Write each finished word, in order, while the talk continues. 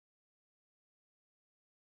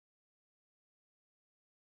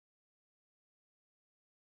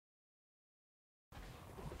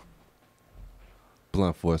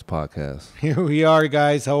Blunt Force Podcast. Here we are,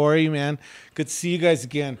 guys. How are you, man? Good to see you guys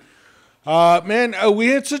again. Man, we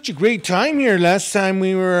had such a great time here. Last time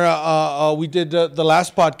we were, we did the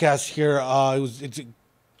last podcast here.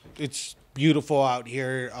 It's beautiful out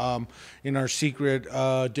here in our secret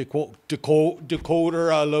decoder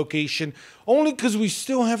location. Only because we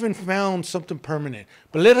still haven't found something permanent.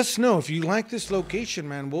 But let us know if you like this location,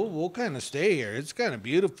 man. We'll kind of stay here. It's kind of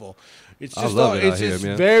beautiful. It's just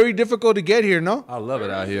very difficult to get here, no? I love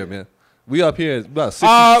it out here, man. We up here about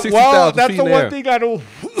 60,000 feet in the air. That's the one thing I don't.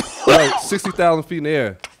 Right, 60,000 feet in the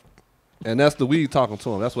air, and that's the weed talking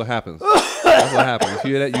to him. That's what happens. That's what happens.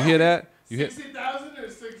 You hear that? You hear that? 60,000 or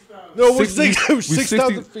 6,000? No, we're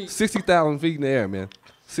 6,000 feet. 60,000 feet in the air, man.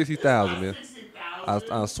 60,000, man.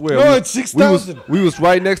 60,000. I swear. No, it's 6,000. We was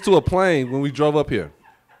right next to a plane when we drove up here.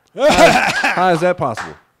 How is that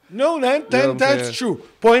possible? No, that's true.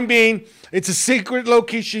 Point being, it's a secret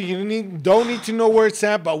location. You don't need to know where it's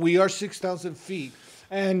at, but we are 6,000 feet,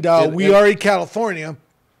 and we are in California.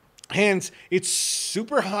 Hence, it's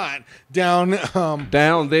super hot down there.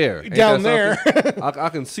 Down there. I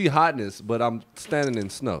can see hotness, but I'm standing in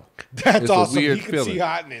snow. That's it's awesome. A weird You can feeling. see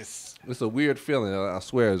hotness. It's a weird feeling. I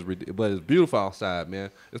swear, but it's beautiful outside,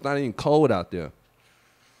 man. It's not even cold out there.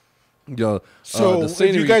 Yo, so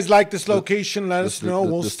if you guys like this location, let us know.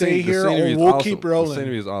 We'll stay here, or we'll awesome. keep rolling. The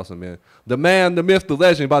scenery is awesome, man. The man, the myth, the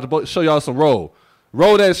legend, about to show y'all some roll.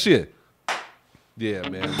 Roll that shit. Yeah,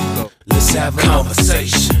 man. So. Let's have a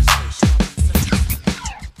conversation.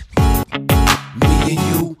 Me and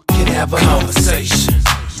you can have a conversation.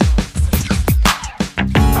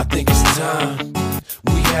 I think it's time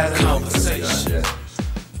we had a conversation.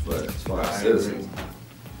 But as far as citizens,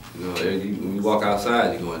 you know, when you walk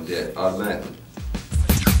outside, you go in debt automatically.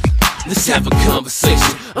 Let's have a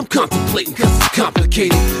conversation. I'm contemplating cause it's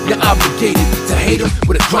complicated. You're obligated to hate them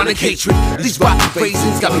with a chronic hatred. These rotten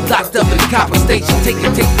raisins got me locked up in the copper station. Take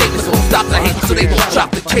statements, won't stop the hate so they won't drop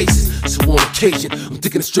the cases. So on occasion, I'm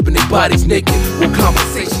thinking of stripping their bodies naked. One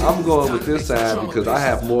conversation. I'm going with this side because I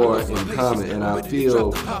have more in common and I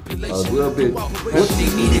feel a little bit. What they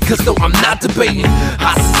needed, cause no, I'm not debating.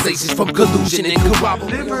 Hot sensations from collusion and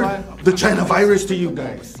corroboration. Deliver the China virus to you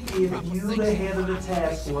guys. If you the head of the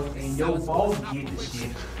task force and your boss get the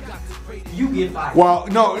shit, you get fired. Well,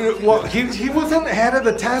 no, he wasn't head of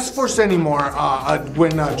the task force anymore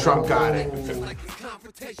when Trump got it.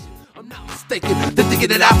 I'm not mistaken. They're thinking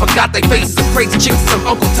that I forgot they faces. Some crazy chicks, some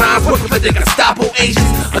Uncle Times working for the Gestapo Asians.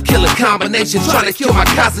 A killer combination trying to kill my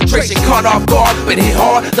concentration. Caught off guard, but hit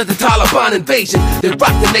hard like the Taliban invasion. They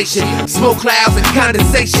rock the nation. Smoke clouds and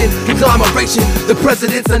condensation. Conglomeration. The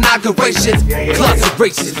president's inauguration.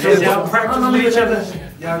 Concentration. Y'all practice with each other.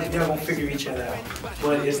 Y'all gonna figure each other out.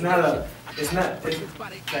 But it's like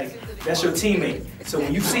that's your teammate. So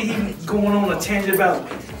when you see him going on a tangent about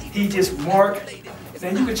he just marked,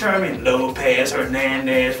 then you can chime in Lopez,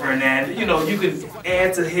 Hernandez. You know, you can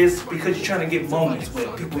add to his because you're trying to get moments where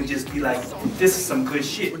people would just be like, this is some good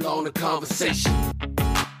shit. We're on the conversation.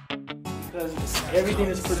 Because everything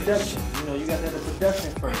is production. You know, you got to have the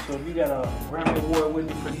production first. So if you got a Grammy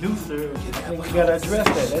Award-winning producer, I think you got to address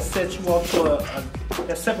that. That sets you off to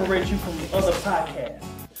that separates you from other podcasts.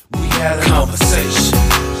 We had a conversation.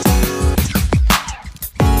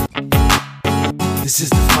 This is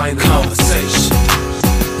the final conversation.